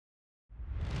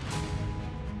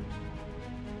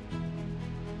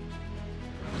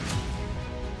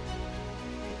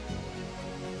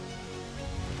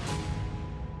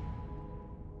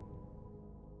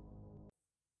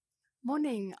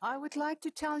Morning. I would like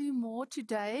to tell you more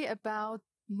today about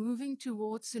moving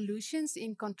towards solutions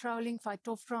in controlling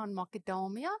Phytophthora and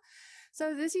Macadamia.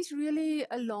 So this is really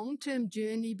a long-term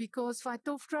journey because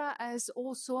Phytophthora, as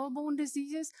all soil-borne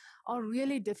diseases, are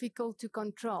really difficult to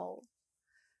control.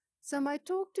 So my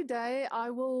talk today,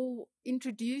 I will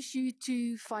introduce you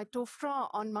to Phytophthora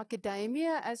on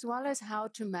Macadamia as well as how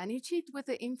to manage it with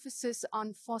the emphasis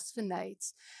on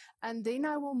phosphonates. And then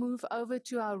I will move over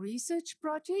to our research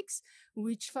projects,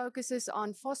 which focuses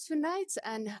on phosphonates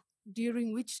and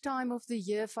during which time of the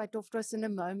year Phytophthora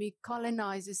cinnamomi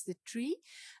colonizes the tree.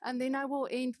 And then I will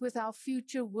end with our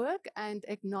future work and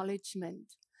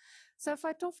acknowledgement. So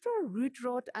Phytophthora root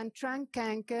rot and trunk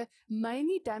canker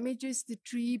mainly damages the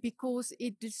tree because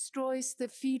it destroys the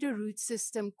feeder root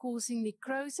system, causing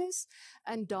necrosis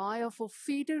and die-off of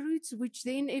feeder roots, which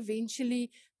then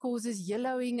eventually causes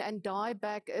yellowing and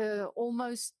dieback,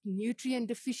 almost nutrient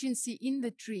deficiency in the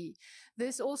tree.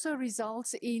 This also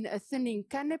results in a thinning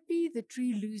canopy. The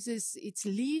tree loses its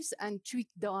leaves and twig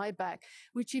dieback,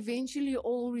 which eventually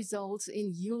all results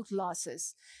in yield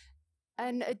losses.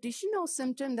 An additional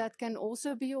symptom that can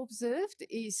also be observed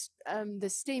is the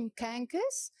stem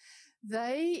cankers.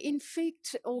 They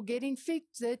infect or get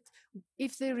infected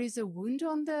if there is a wound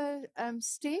on the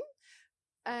stem,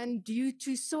 and due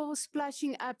to soil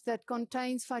splashing up that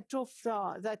contains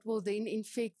Phytophthora, that will then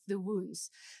infect the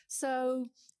wounds. So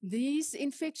these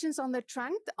infections on the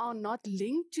trunk are not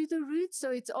linked to the roots, so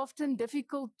it's often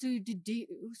difficult to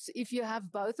deduce if you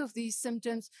have both of these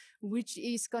symptoms, which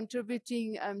is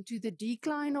contributing to the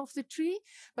decline of the tree.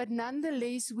 But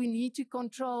nonetheless, we need to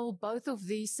control both of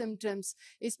these symptoms,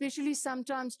 especially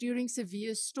sometimes during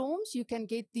severe storms. You can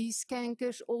get these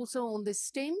cankers also on the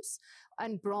stems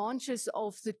and branches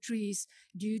of the trees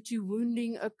due to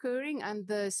wounding occurring and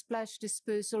the splash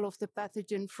dispersal of the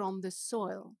pathogen from the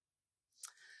soil.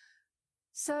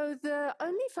 So the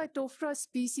only Phytophthora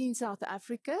species in South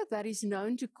Africa that is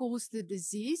known to cause the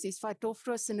disease is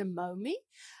Phytophthora cinnamomi.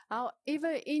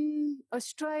 However, in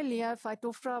Australia,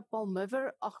 Phytophthora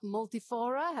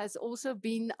multiflora has also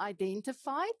been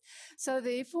identified. So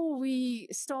therefore, we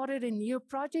started a new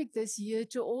project this year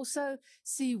to also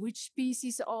see which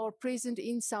species are present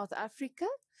in South Africa.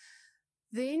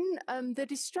 Then the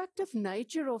destructive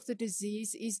nature of the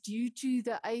disease is due to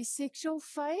the asexual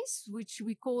phase, which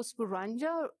we call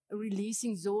sporangia,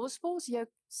 releasing zoospores.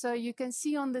 So you can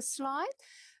see on the slide,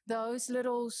 those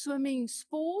little swimming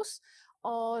spores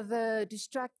are the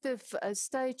destructive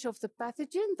stage of the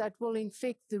pathogen that will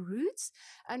infect the roots.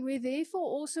 And we therefore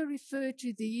also refer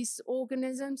to these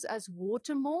organisms as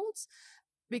water molds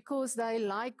because they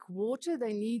like water.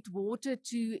 They need water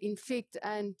to infect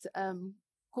and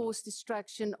cause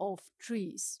destruction of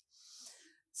trees.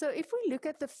 So if we look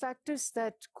at the factors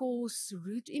that cause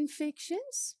root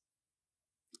infections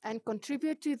and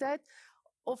contribute to that,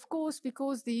 of course,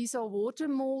 because these are water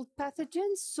mold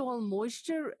pathogens, soil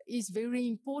moisture is very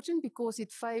important because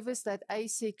it favors that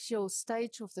asexual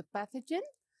stage of the pathogen.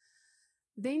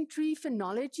 Then tree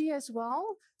phenology as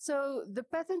well. So the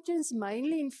pathogens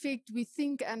mainly infect, we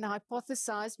think and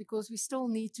hypothesize, because we still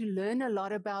need to learn a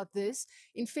lot about this,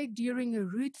 infect during a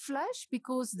root flush,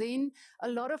 because then a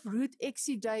lot of root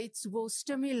exudates will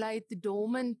stimulate the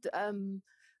dormant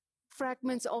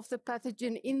fragments of the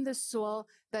pathogen in the soil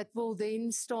that will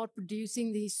then start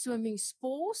producing these swimming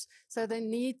spores. So they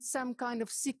need some kind of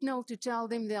signal to tell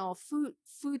them there are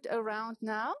food around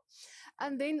now.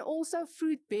 And then also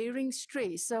fruit-bearing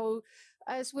stress. So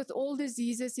as with all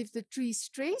diseases, if the tree is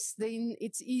stressed, then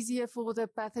it's easier for the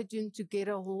pathogen to get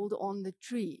a hold on the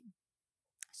tree.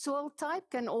 Soil type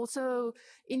can also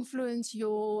influence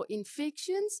your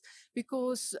infections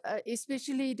because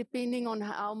especially depending on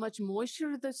how much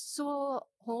moisture the soil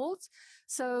holds.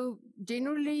 So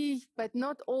generally, but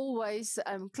not always,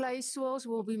 clay soils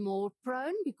will be more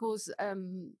prone because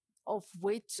of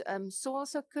wet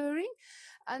soils occurring.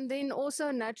 And then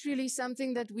also naturally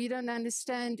something that we don't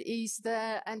understand is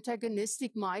the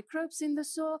antagonistic microbes in the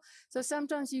soil. So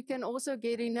sometimes you can also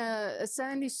get in a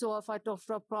sandy soil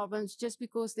Phytophthora problems just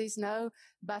because there's no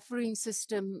buffering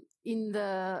system in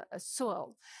the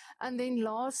soil. And then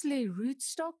lastly,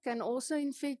 rootstock can also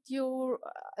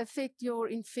affect your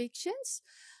infections.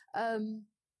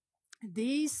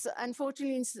 These,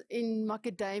 unfortunately, in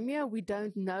macadamia, we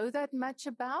don't know that much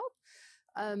about.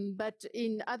 But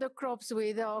in other crops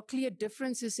where there are clear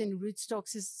differences in rootstock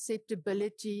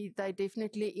susceptibility, they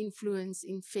definitely influence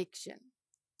infection.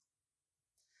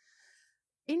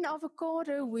 In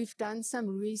avocado, we've done some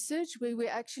research where we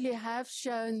actually have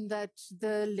shown that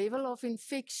the level of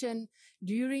infection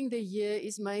during the year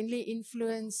is mainly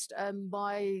influenced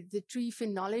by the tree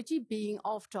phenology being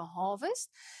after harvest.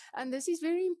 And this is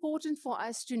very important for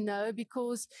us to know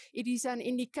because it is an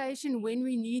indication when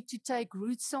we need to take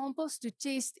root samples to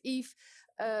test if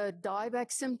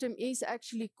dieback symptom is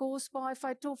actually caused by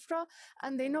Phytophthora.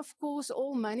 And then, of course,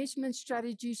 all management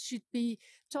strategies should be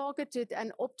targeted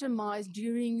and optimized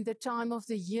during the time of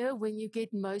the year when you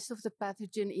get most of the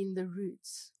pathogen in the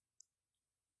roots.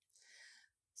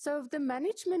 So the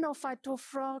management of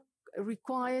Phytophthora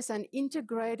requires an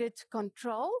integrated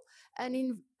control, and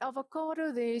in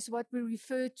avocado there is what we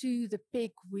refer to the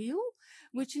peg wheel,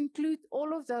 which include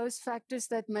all of those factors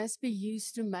that must be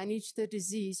used to manage the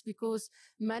disease, because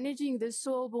managing the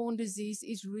soil-borne disease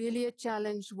is really a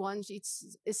challenge once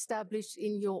it's established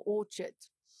in your orchard.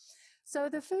 So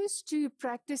the first two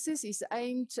practices is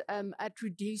aimed at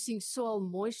reducing soil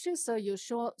moisture, so your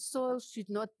soil should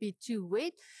not be too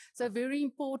wet. So very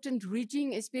important,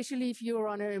 ridging, especially if you're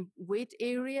on a wet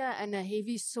area and a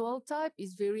heavy soil type,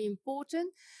 is very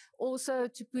important. Also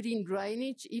to put in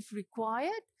drainage if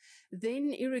required.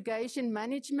 Then irrigation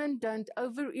management, don't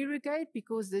over-irrigate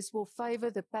because this will favor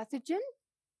the pathogen.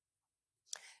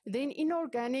 Then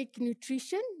inorganic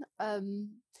nutrition,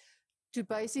 to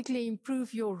basically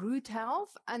improve your root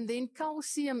health. And then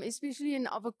calcium, especially in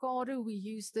avocado, we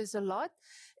use this a lot,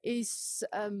 is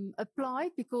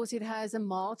applied because it has a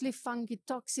mildly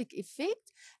fungi-toxic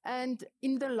effect. And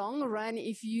in the long run,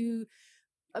 if you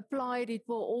apply it, it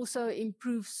will also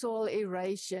improve soil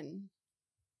aeration.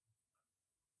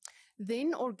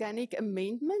 Then organic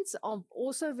amendments are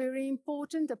also very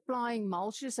important, applying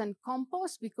mulches and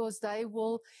compost because they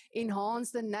will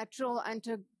enhance the natural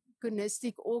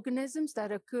antagonistic organisms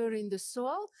that occur in the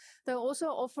soil. They also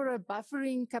offer a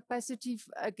buffering capacity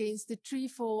against the tree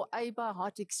for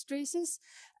abiotic stresses,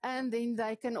 and then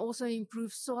they can also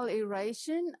improve soil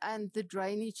aeration and the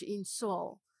drainage in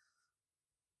soil.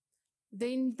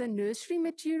 Then the nursery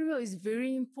material is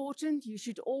very important. You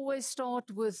should always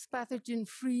start with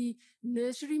pathogen-free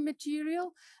nursery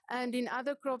material, and in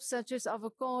other crops such as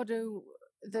avocado,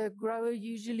 the grower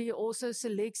usually also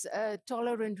selects a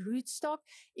tolerant rootstock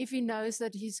if he knows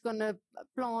that he's going to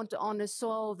plant on a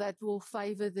soil that will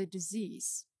favor the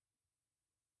disease.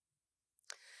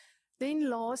 Then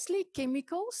lastly,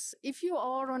 chemicals. If you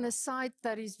are on a site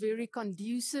that is very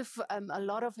conducive, a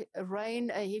lot of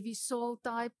rain, a heavy soil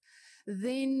type,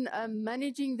 then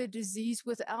managing the disease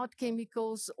without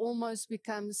chemicals almost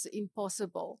becomes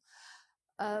impossible.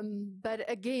 But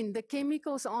again, the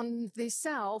chemicals on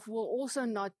themselves will also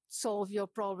not solve your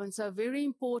problem. So very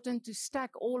important to stack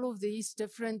all of these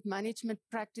different management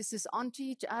practices onto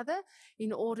each other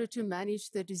in order to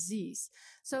manage the disease.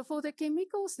 So for the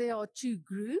chemicals, there are two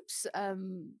groups,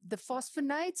 the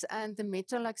phosphonates and the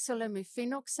metalaxyl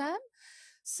mefenoxam.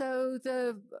 So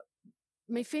the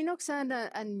mefenoxam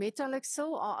and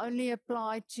metalaxyl are only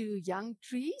applied to young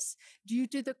trees due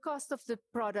to the cost of the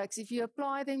products. If you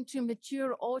apply them to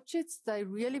mature orchards, they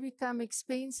really become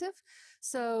expensive.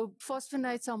 So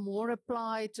phosphonates are more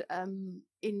applied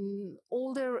in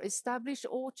older established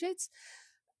orchards.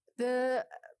 The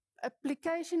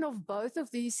application of both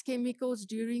of these chemicals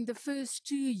during the first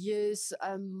 2 years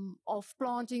of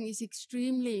planting is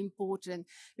extremely important,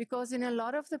 because in a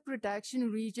lot of the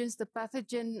production regions, the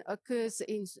pathogen occurs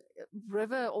in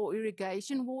river or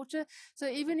irrigation water. So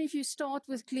even if you start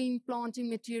with clean planting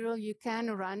material, you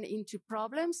can run into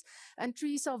problems, and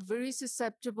trees are very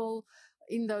susceptible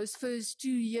in those first 2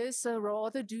 years, so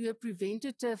rather do a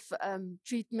preventative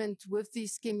treatment with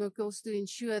these chemicals to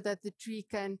ensure that the tree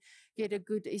can get a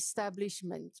good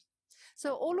establishment.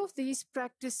 So all of these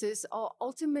practices are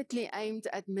ultimately aimed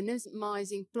at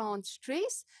minimizing plant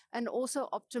stress and also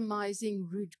optimizing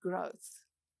root growth.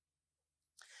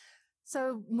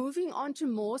 So moving on to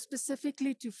more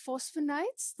specifically to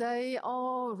phosphonates, they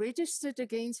are registered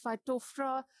against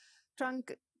Phytophthora,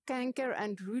 trunk canker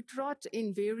and root rot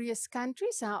in various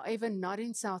countries, however not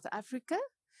in South Africa.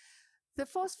 The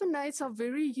phosphonates are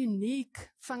very unique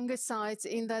fungicides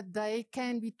in that they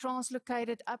can be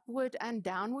translocated upward and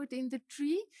downward in the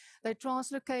tree. They're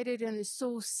translocated in a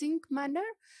soil sink manner.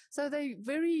 So they're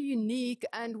very unique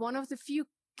and one of the few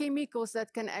chemicals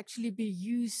that can actually be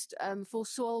used for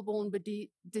soil-borne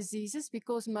diseases,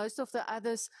 because most of the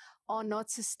others are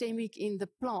not systemic in the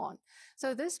plant.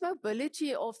 So this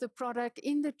mobility of the product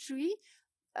in the tree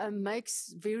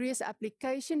makes various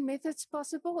application methods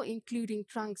possible, including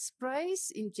trunk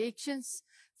sprays, injections,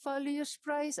 foliar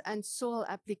sprays, and soil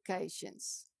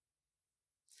applications.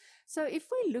 So if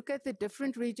we look at the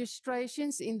different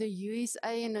registrations in the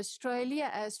USA and Australia,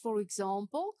 as for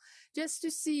example, just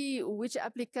to see which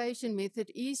application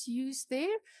method is used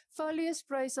there, foliar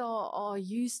sprays are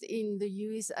used in the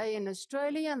USA and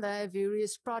Australia, and they have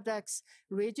various products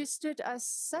registered as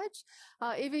such.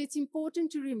 However, it's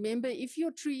important to remember if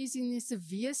your tree is in a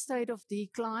severe state of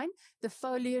decline, the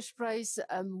foliar sprays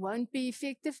won't be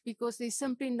effective because there's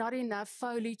simply not enough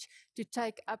foliage to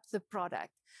take up the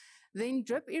product. Then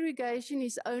drip irrigation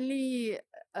is only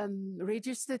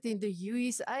registered in the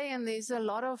USA, and there's a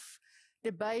lot of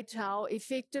debate how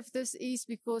effective this is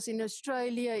because in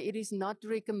Australia it is not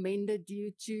recommended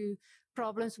due to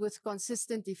problems with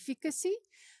consistent efficacy.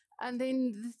 And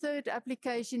then the third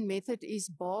application method is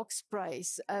bark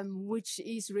sprays, which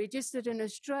is registered in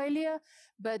Australia,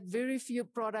 but very few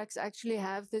products actually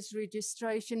have this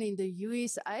registration in the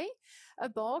USA. A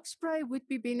bark spray would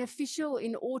be beneficial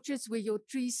in orchards where your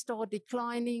trees start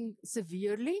declining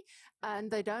severely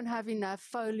and they don't have enough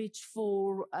foliage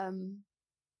for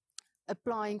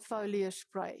applying foliar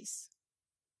sprays.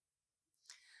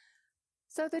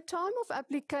 So the time of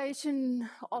application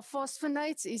of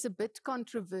phosphonates is a bit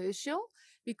controversial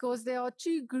because there are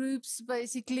two groups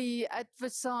basically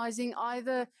advertising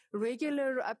either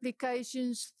regular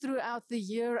applications throughout the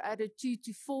year at a 2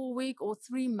 to 4 week or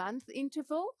 3 month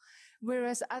interval,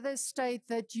 whereas others state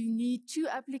that you need 2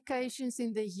 applications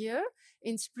in the year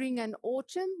in spring and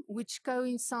autumn, which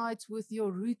coincides with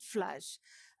your root flush.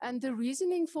 And the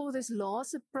reasoning for this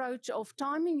last approach of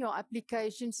timing your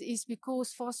applications is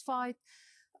because phosphite,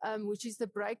 which is the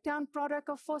breakdown product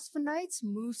of phosphonates,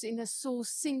 moves in a source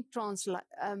sink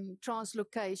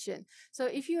translocation. So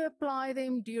if you apply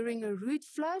them during a root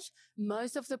flush,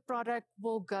 most of the product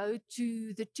will go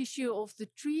to the tissue of the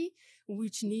tree,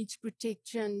 which needs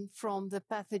protection from the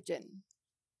pathogen.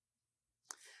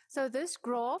 So this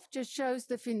graph just shows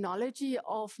the phenology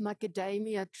of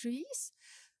macadamia trees.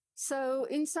 So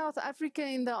in South Africa,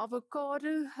 in the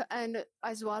avocado, and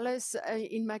as well as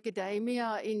in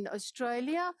macadamia in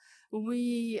Australia,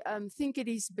 we think it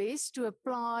is best to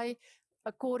apply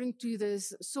according to the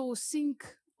source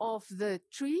sink of the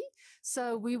tree.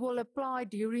 So we will apply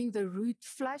during the root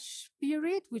flush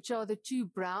period, which are the 2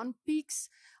 brown peaks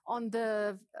on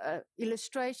the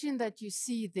illustration that you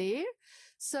see there.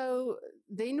 So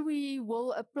then we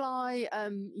will apply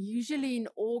usually in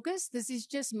August. This is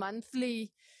just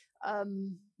monthly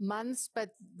months,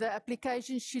 but the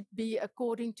application should be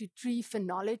according to tree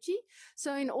phenology.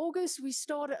 So in August, we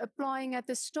start applying at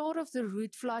the start of the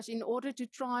root flush in order to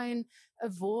try and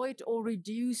avoid or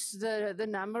reduce the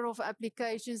number of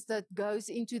applications that goes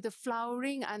into the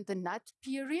flowering and the nut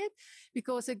period,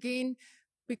 because again,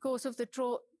 because of the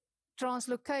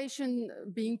translocation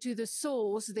being to the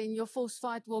source, then your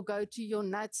phosphite will go to your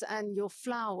nuts and your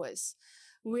flowers.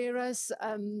 Whereas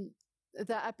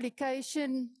the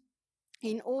application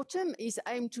in autumn is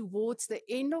aimed towards the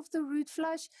end of the root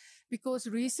flush, because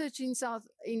research in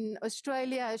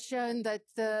Australia has shown that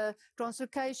the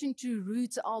translocation to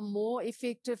roots are more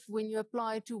effective when you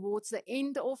apply towards the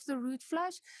end of the root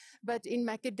flush. But in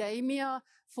macadamia,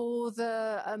 for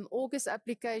the August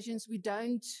applications, we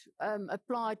don't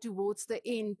apply towards the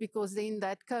end, because then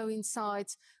that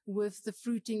coincides with the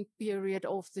fruiting period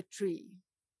of the tree.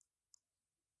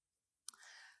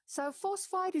 So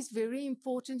phosphite is very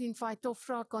important in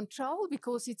Phytophthora control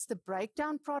because it's the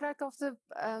breakdown product of the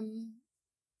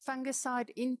fungicide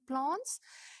in plants.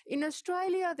 In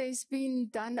Australia, there's been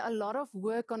done a lot of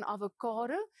work on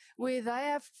avocado, where they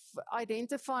have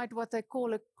identified what they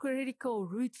call a critical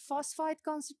root phosphite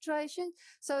concentration.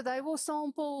 So they will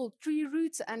sample tree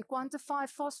roots and quantify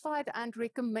phosphite and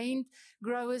recommend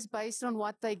growers based on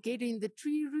what they get in the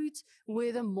tree roots,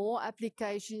 whether more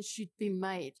applications should be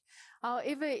made.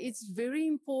 However, it's very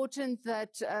important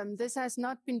that this has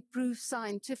not been proved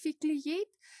scientifically yet,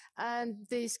 and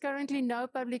there's currently no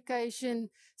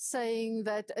publication saying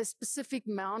that a specific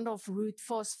amount of root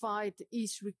phosphite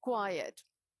is required.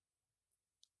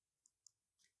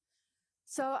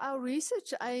 So our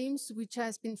research aims, which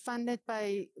has been funded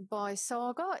by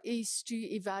SAGA, is to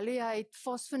evaluate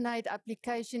phosphonate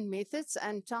application methods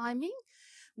and timing,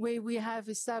 where we have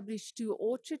established 2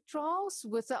 orchard trials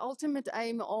with the ultimate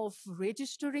aim of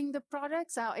registering the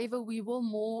products. However, we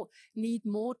will need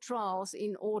more trials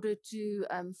in order to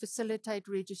facilitate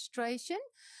registration.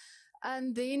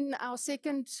 And then our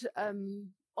second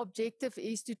objective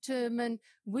is to determine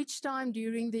which time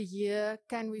during the year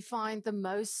can we find the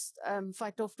most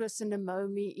Phytophthora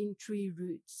cinnamomi in tree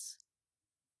roots.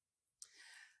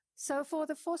 So for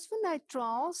the phosphonate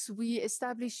trials, we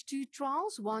established 2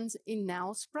 trials, one in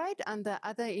Nelspruit and the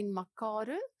other in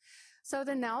Macadamias. So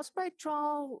the now spray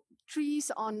trial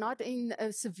trees are not in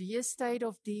a severe state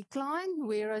of decline,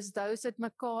 whereas those at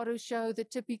Macado show the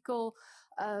typical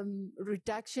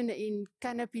reduction in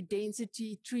canopy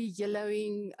density, tree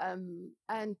yellowing,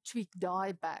 and twig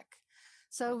dieback.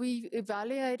 So we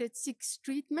evaluated 6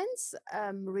 treatments,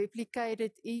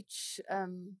 replicated each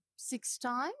 6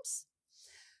 times.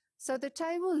 So the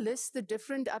table lists the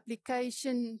different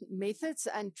application methods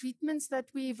and treatments that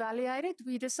we evaluated.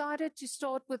 We decided to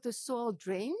start with the soil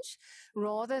drench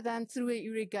rather than through an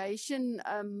irrigation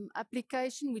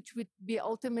application, which would be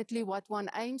ultimately what one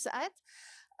aims at.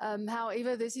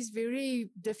 However, this is very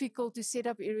difficult to set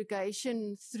up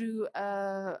irrigation through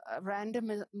a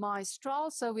randomized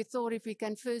trial. So we thought if we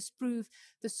can first prove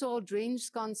the soil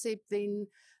drench concept, then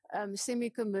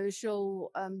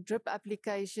semi-commercial drip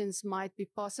applications might be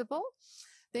possible.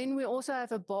 Then we also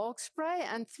have a bark spray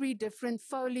and 3 different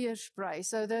foliar sprays.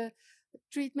 So the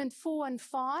treatment 4 and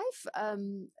 5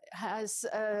 has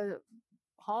a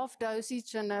half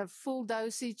dosage and a full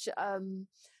dosage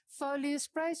foliar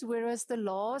sprays, whereas the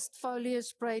last foliar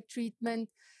spray treatment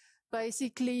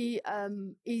basically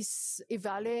is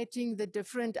evaluating the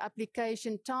different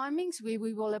application timings, where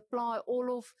we will apply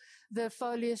all of the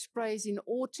foliar sprays in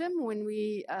autumn when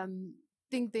we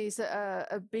think there's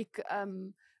a big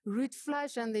root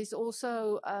flush, and there's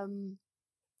also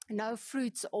no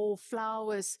fruits or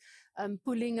flowers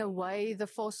pulling away the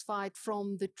phosphite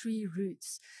from the tree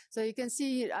roots. So you can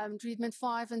see treatment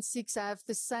 5 and 6 have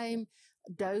the same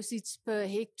dosage per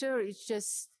hectare. It's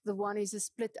just the one is a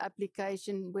split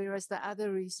application, whereas the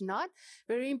other is not.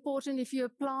 Very important, if you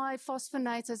apply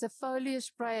phosphonates as a foliar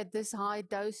spray at this high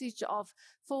dosage of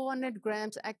 400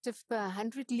 grams active per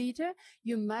 100 liter,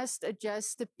 you must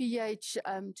adjust the pH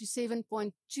to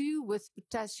 7.2 with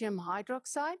potassium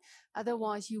hydroxide.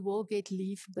 Otherwise, you will get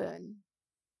leaf burn.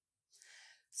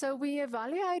 So we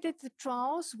evaluated the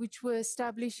trials, which were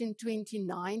established in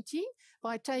 2019,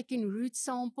 by taking root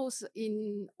samples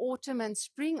in autumn and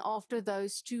spring after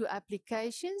those 2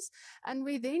 applications. And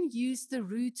we then used the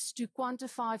roots to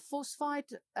quantify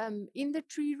phosphite in the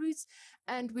tree roots.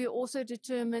 And we also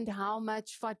determined how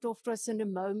much Phytophthora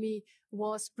cinnamomum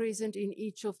was present in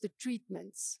each of the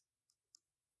treatments.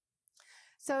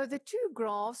 So the 2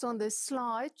 graphs on this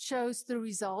slide shows the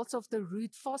results of the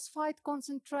root phosphite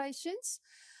concentrations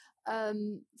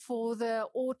for the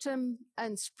autumn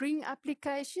and spring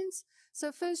applications.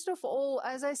 So first of all,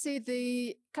 as I said,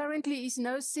 there currently is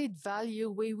no set value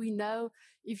where we know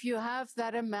if you have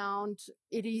that amount,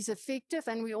 it is effective.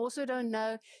 And we also don't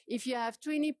know if you have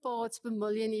 20 parts per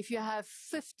million, if you have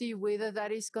 50, whether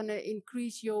that is going to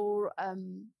increase your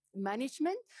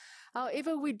management.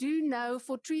 However, we do know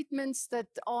for treatments that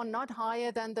are not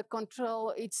higher than the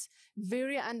control, it's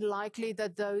very unlikely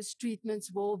that those treatments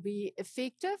will be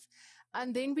effective.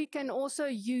 And then we can also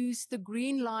use the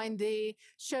green line there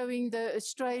showing the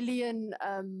Australian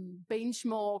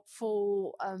benchmark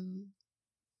for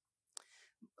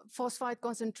phosphite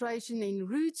concentration in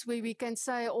roots, where we can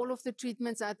say all of the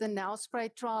treatments at the now spray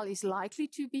trial is likely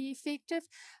to be effective.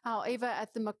 However,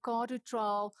 at the Macado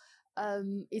trial,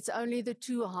 it's only the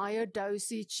 2 higher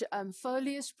dosage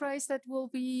foliar sprays that will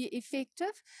be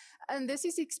effective. And this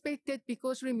is expected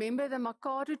because remember the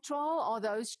Macado trial are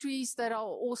those trees that are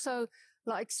also,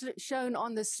 like shown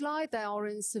on the slide, they are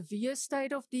in severe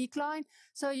state of decline.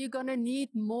 So you're going to need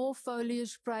more foliar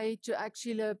spray to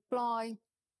actually apply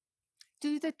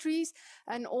to the trees.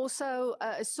 And also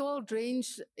a soil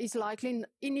drench is likely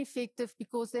ineffective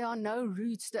because there are no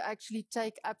roots to actually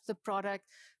take up the product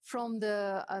from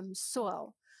the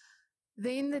soil.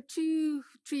 Then the 2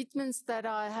 treatments that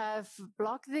I have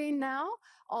blocked there now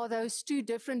are those 2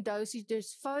 different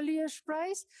dosages foliar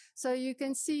sprays. So you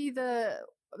can see the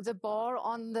bar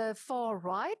on the far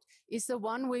right is the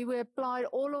one where we applied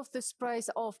all of the sprays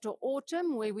after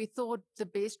autumn, where we thought the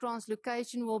best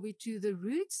translocation will be to the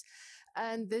roots.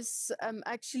 And this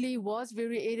actually was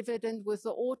very evident with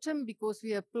the autumn because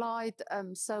we applied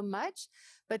so much.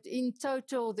 But in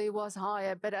total, there was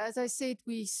higher. But as I said,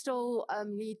 we still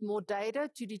need more data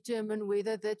to determine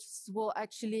whether this will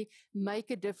actually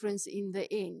make a difference in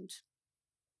the end.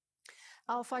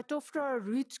 Our Phytophthora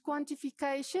root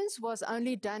quantifications was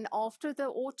only done after the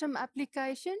autumn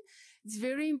application. It's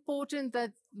very important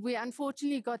that we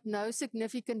unfortunately got no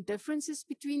significant differences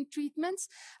between treatments.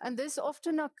 And this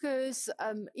often occurs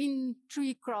in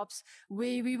tree crops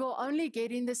where we will only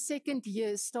get in the second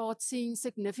year start seeing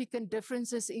significant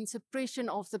differences in suppression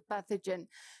of the pathogen,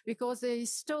 because there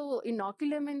is still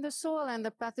inoculum in the soil and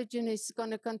the pathogen is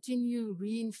going to continue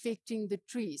reinfecting the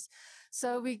trees.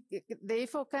 So we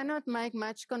therefore cannot make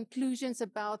much conclusions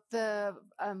about the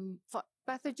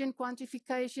pathogen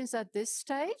quantifications at this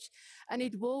stage, and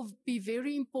it will be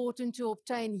very important to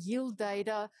obtain yield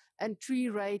data and tree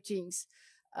ratings.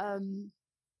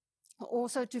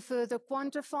 Also to further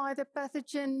quantify the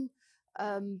pathogen,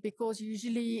 because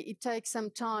usually it takes some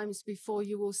time before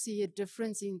you will see a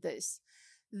difference in this.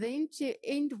 Then to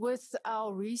end with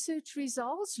our research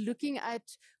results, looking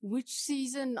at which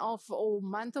season of or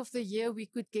month of the year we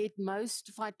could get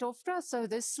most Phytophthora. So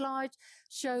this slide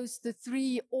shows the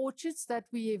 3 orchards that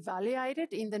we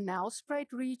evaluated in the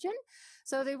Nelspruit region.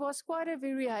 So there was quite a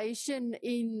variation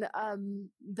in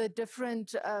the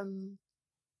different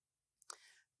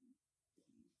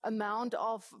amount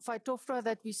of Phytophthora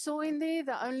that we saw in there.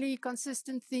 The only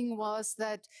consistent thing was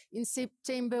that in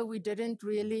September we didn't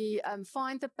really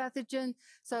find the pathogen.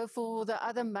 So for the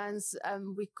other months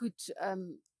we could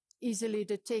easily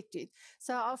detect it.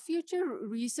 So our future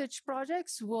research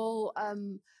projects will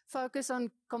focus on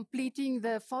completing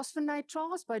the phosphonate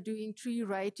trials by doing tree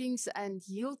ratings and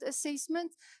yield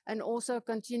assessment, and also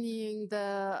continuing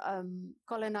the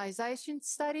colonization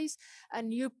studies. And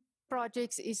new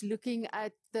projects is looking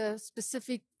at the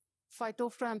specific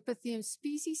Phytophthora and Pythium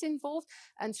species involved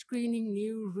and screening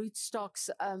new rootstocks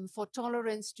for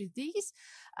tolerance to these.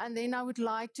 And then I would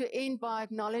like to end by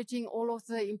acknowledging all of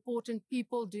the important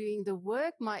people doing the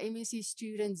work. My MSc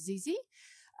student Zizi,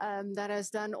 that has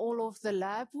done all of the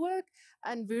lab work,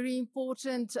 and very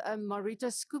important,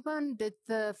 Marita Skuban did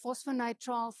the phosphonate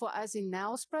trial for us in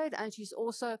Nelspruit, and she's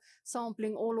also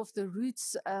sampling all of the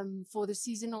roots for the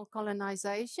seasonal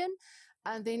colonization.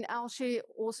 And then Alshe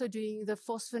also doing the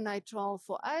phosphonate trial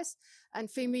for us. And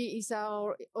Femi is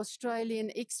our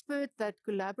Australian expert that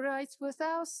collaborates with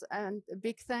us. And a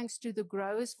big thanks to the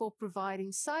growers for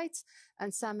providing sites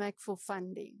and SAMAC for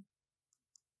funding.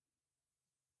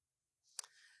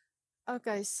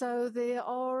 Okay, so there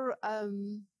are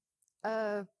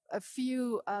a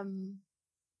few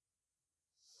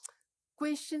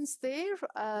questions there.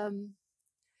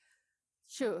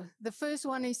 Sure. The first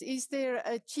one is there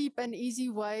a cheap and easy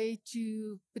way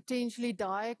to potentially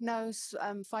diagnose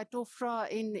Phytophthora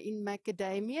in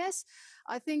macadamias?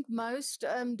 I think most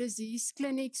disease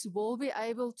clinics will be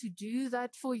able to do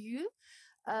that for you.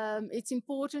 It's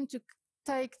important to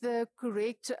take the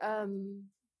correct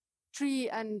tree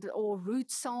and or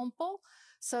root sample.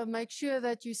 So make sure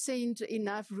that you send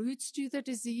enough roots to the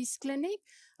disease clinic.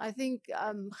 I think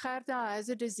Gerda has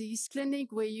a disease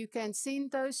clinic where you can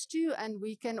send those to, and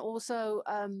we can also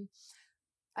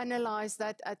analyze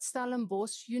that at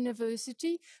Stellenbosch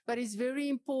University. But it's very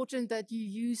important that you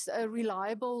use a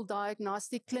reliable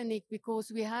diagnostic clinic,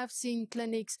 because we have seen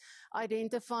clinics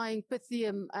identifying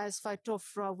Pythium as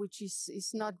Phytophthora, which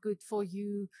is not good for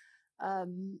you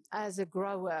as a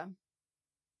grower.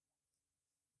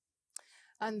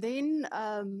 And then,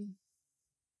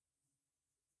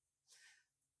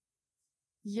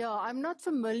 yeah, I'm not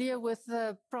familiar with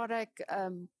the product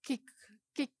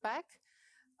Kickback,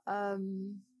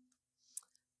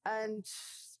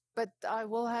 but I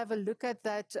will have a look at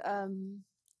that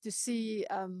to see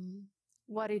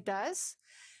what it does.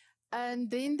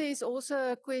 And then there's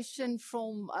also a question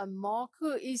from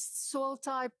Marco: is soil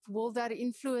type, will that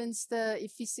influence the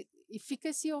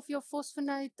efficacy of your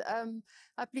phosphonate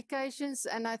applications?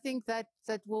 And I think that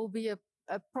will be a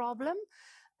problem.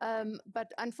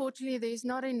 But unfortunately, there's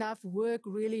not enough work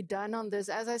really done on this.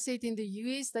 As I said, in the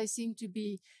US, they seem to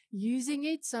be using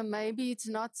it, so maybe it's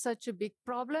not such a big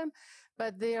problem.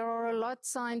 But there are a lot of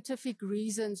scientific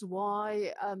reasons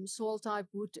why soil type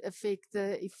would affect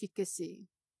the efficacy.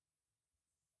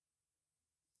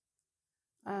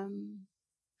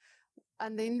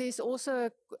 And then there's also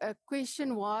a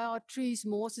question: why are trees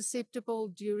more susceptible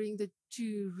during the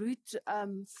root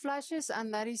flushes?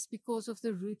 And that is because of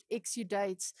the root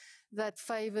exudates that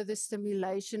favor the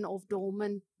stimulation of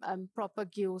dormant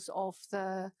propagules of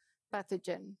the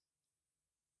pathogen.